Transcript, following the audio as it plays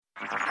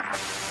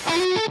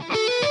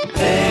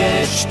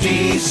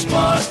HT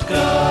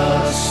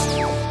Smartcast.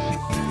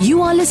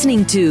 You are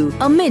listening to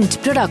a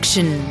Mint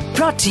production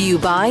brought to you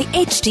by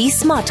HT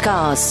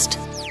Smartcast.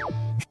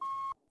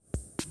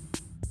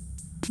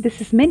 This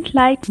is Mint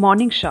Light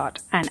Morning Shot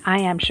and I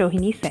am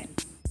Shohini Sen.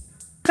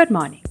 Good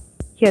morning.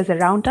 Here's a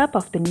roundup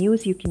of the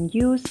news you can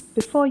use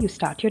before you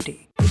start your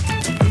day.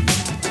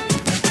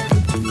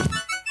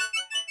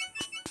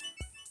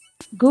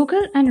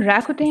 Google and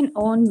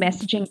Rakuten-owned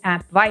messaging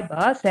app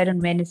Viber said on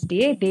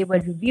Wednesday they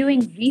were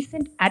reviewing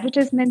recent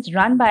advertisements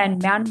run by a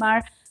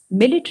Myanmar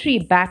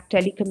military-backed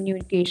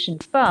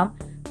telecommunication firm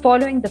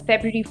following the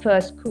February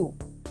 1st coup.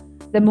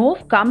 The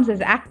move comes as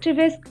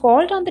activists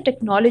called on the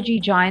technology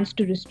giants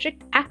to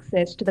restrict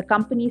access to the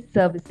company's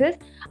services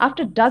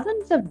after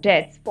dozens of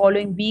deaths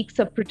following weeks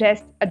of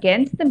protests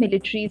against the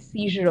military's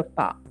seizure of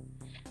power.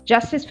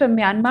 Justice for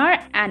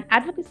Myanmar, an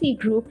advocacy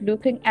group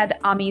looking at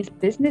the army's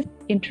business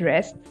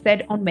interests,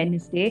 said on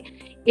Wednesday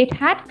it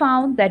had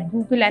found that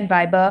Google and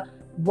Viber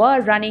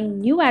were running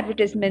new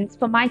advertisements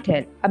for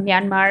Mytel, a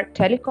Myanmar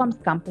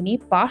telecoms company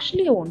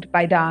partially owned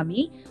by the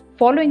army,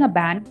 following a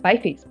ban by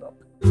Facebook.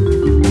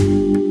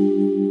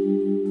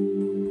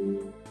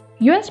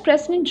 US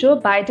President Joe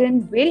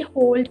Biden will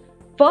hold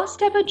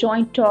first ever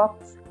joint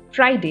talks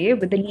Friday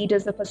with the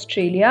leaders of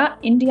Australia,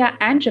 India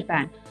and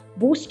Japan,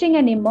 boosting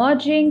an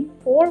emerging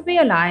four-way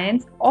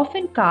alliance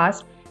often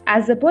cast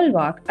as a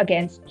bulwark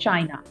against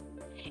China.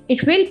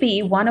 It will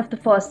be one of the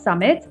first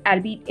summits,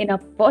 albeit in a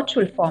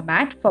virtual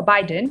format, for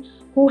Biden,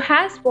 who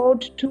has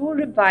vowed to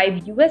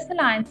revive US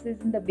alliances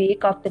in the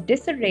wake of the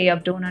disarray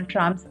of Donald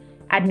Trump's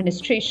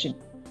administration.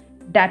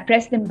 That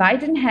President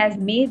Biden has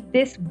made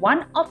this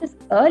one of his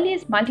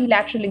earliest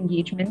multilateral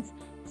engagements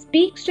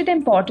speaks to the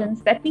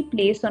importance that we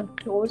place on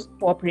close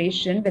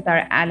cooperation with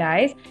our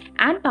allies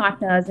and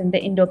partners in the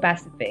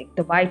Indo-Pacific,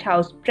 the White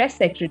House Press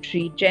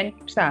Secretary Jen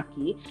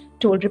Psaki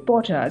told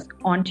reporters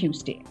on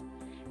Tuesday.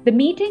 The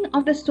meeting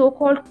of the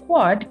so-called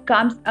Quad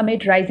comes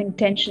amid rising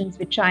tensions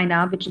with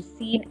China, which is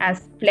seen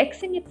as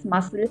flexing its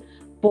muscle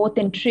both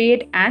in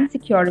trade and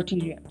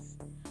security realms.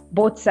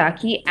 Both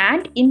Psaki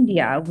and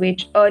India,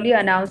 which earlier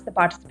announced the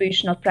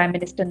participation of Prime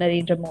Minister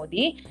Narendra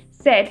Modi,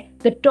 said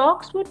the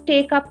talks would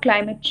take up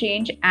climate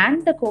change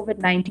and the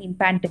COVID-19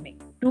 pandemic,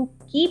 two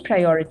key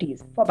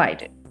priorities for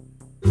Biden.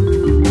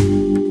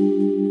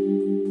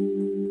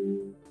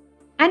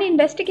 An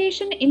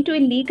investigation into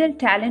illegal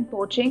talent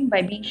poaching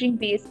by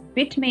Beijing-based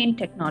Bitmain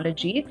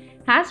Technologies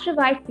has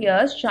revived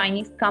fears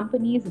Chinese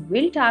companies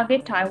will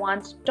target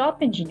Taiwan's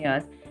top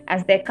engineers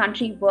as their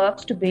country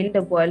works to build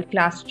a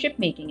world-class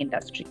chip-making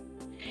industry.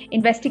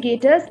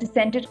 Investigators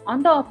descended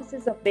on the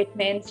offices of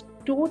Bitmain's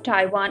two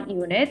Taiwan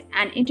units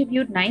and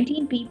interviewed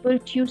 19 people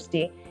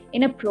Tuesday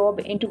in a probe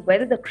into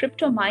whether the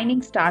crypto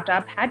mining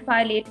startup had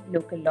violated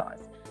local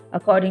laws,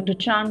 according to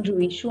Chang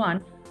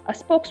Rui-Xuan, a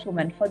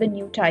spokeswoman for the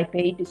New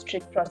Taipei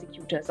District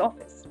Prosecutor's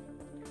Office.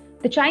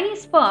 The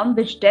Chinese firm,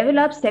 which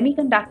develops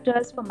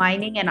semiconductors for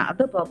mining and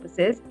other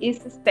purposes, is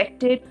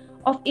suspected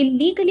of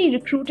illegally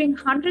recruiting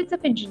hundreds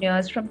of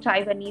engineers from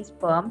Taiwanese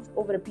firms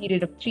over a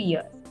period of 3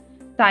 years.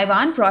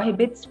 Taiwan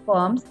prohibits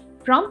firms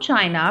from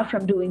China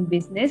from doing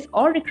business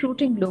or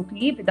recruiting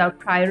locally without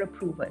prior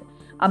approval,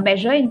 a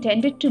measure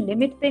intended to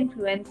limit the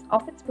influence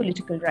of its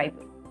political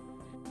rival.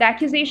 The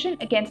accusation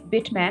against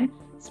Bitmain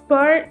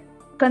spurred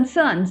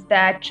concerns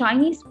that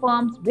Chinese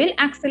firms will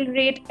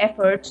accelerate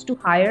efforts to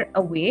hire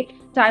away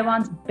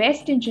Taiwan's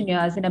best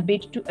engineers in a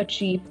bid to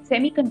achieve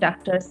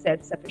semiconductor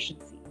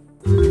self-sufficiency.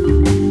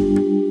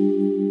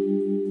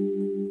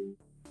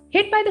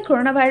 Hit by the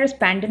coronavirus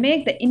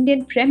pandemic, the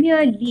Indian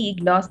Premier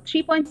League lost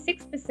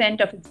 3.6%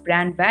 of its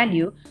brand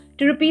value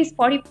to Rs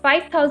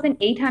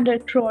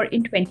 45,800 crore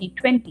in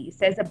 2020,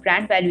 says a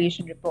brand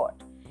valuation report.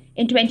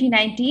 In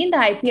 2019, the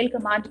IPL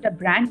commanded a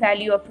brand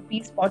value of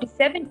Rs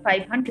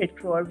 47,500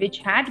 crore, which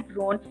had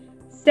grown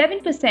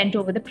 7%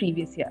 over the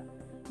previous year.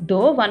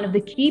 Though one of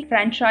the key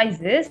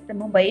franchises, the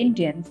Mumbai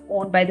Indians,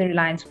 owned by the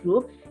Reliance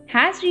Group,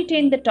 has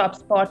retained the top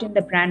spot in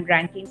the brand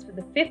rankings for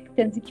the fifth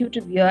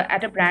consecutive year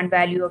at a brand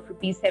value of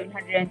Rs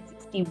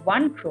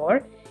 761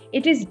 crore,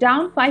 it is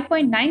down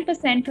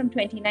 5.9% from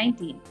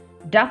 2019,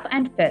 Duff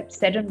 & Phelps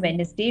said on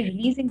Wednesday,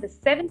 releasing the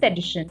 7th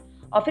edition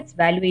of its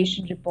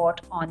valuation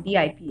report on the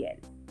IPL.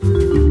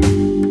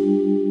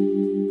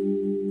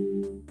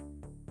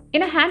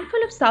 In a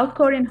handful of South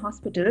Korean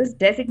hospitals,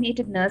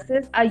 designated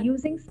nurses are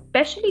using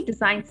specially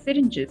designed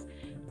syringes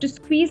to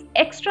squeeze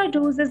extra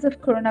doses of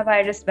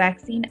coronavirus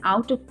vaccine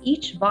out of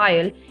each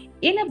vial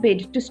in a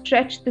bid to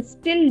stretch the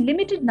still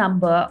limited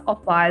number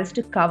of vials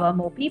to cover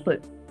more people.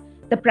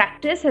 The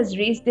practice has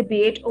raised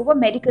debate over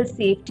medical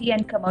safety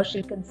and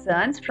commercial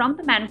concerns from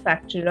the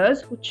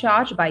manufacturers who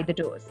charge by the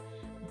dose.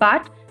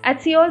 But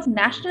at Seoul's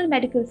National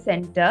Medical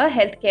Center,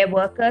 healthcare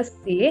workers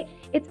say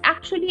it's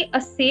actually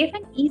a safe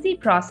and easy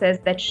process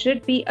that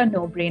should be a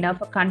no-brainer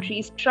for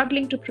countries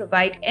struggling to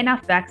provide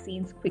enough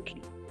vaccines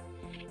quickly.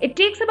 It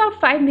takes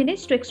about 5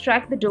 minutes to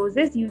extract the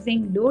doses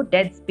using low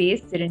dead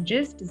space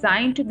syringes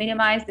designed to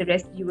minimize the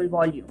residual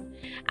volume.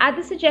 At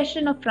the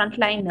suggestion of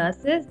frontline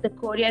nurses, the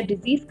Korea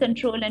Disease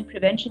Control and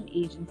Prevention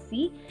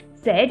Agency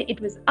said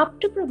it was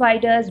up to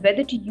providers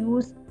whether to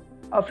use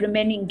of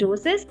remaining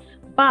doses,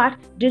 but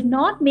did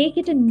not make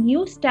it a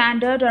new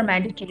standard or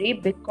mandatory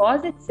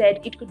because it said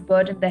it could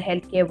burden the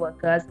healthcare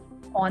workers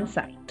on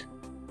site.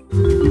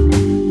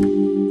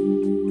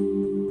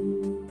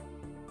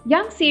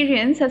 Young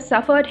Syrians have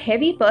suffered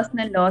heavy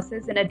personal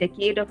losses in a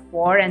decade of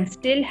war and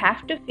still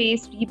have to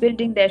face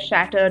rebuilding their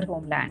shattered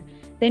homeland,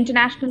 the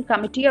International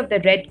Committee of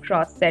the Red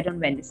Cross said on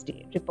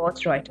Wednesday,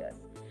 reports Reuters.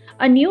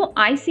 A new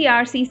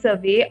ICRC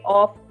survey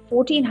of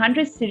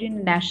 1,400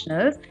 Syrian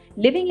nationals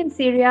living in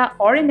Syria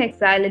or in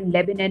exile in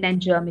Lebanon and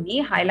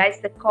Germany highlights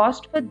the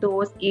cost for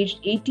those aged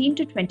 18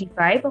 to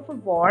 25 of a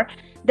war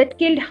that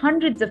killed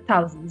hundreds of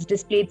thousands,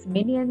 displaced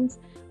millions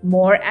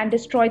more, and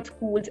destroyed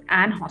schools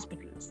and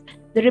hospitals.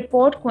 The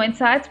report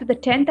coincides with the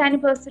 10th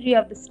anniversary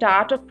of the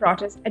start of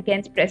protests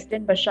against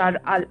President Bashar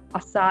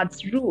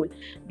al-Assad's rule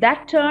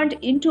that turned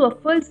into a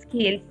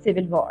full-scale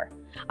civil war.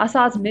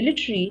 Assad's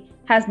military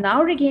has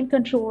now regained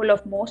control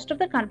of most of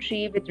the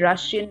country with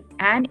Russian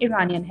and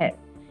Iranian help.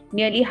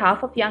 Nearly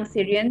half of young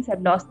Syrians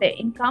have lost their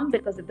income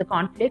because of the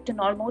conflict, and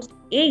almost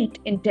 8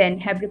 in 10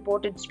 have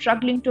reported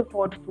struggling to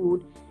afford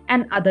food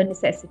and other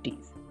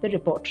necessities, the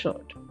report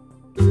showed.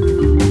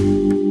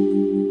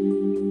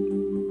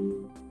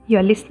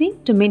 You're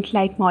listening to Mint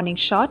Light Morning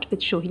Shot with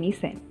Shohini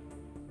Sen.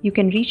 You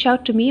can reach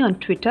out to me on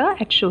Twitter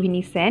at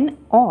Shohini Sen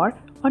or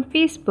on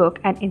Facebook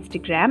and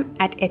Instagram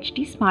at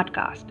HT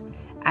Smartcast.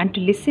 And to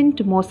listen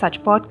to more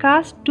such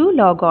podcasts, do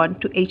log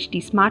on to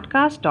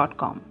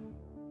htsmartcast.com.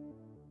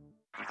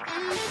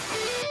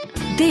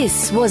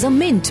 This was a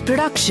Mint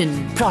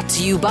production brought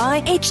to you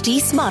by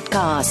HT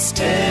Smartcast.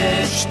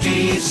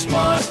 HT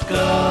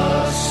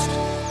Smartcast.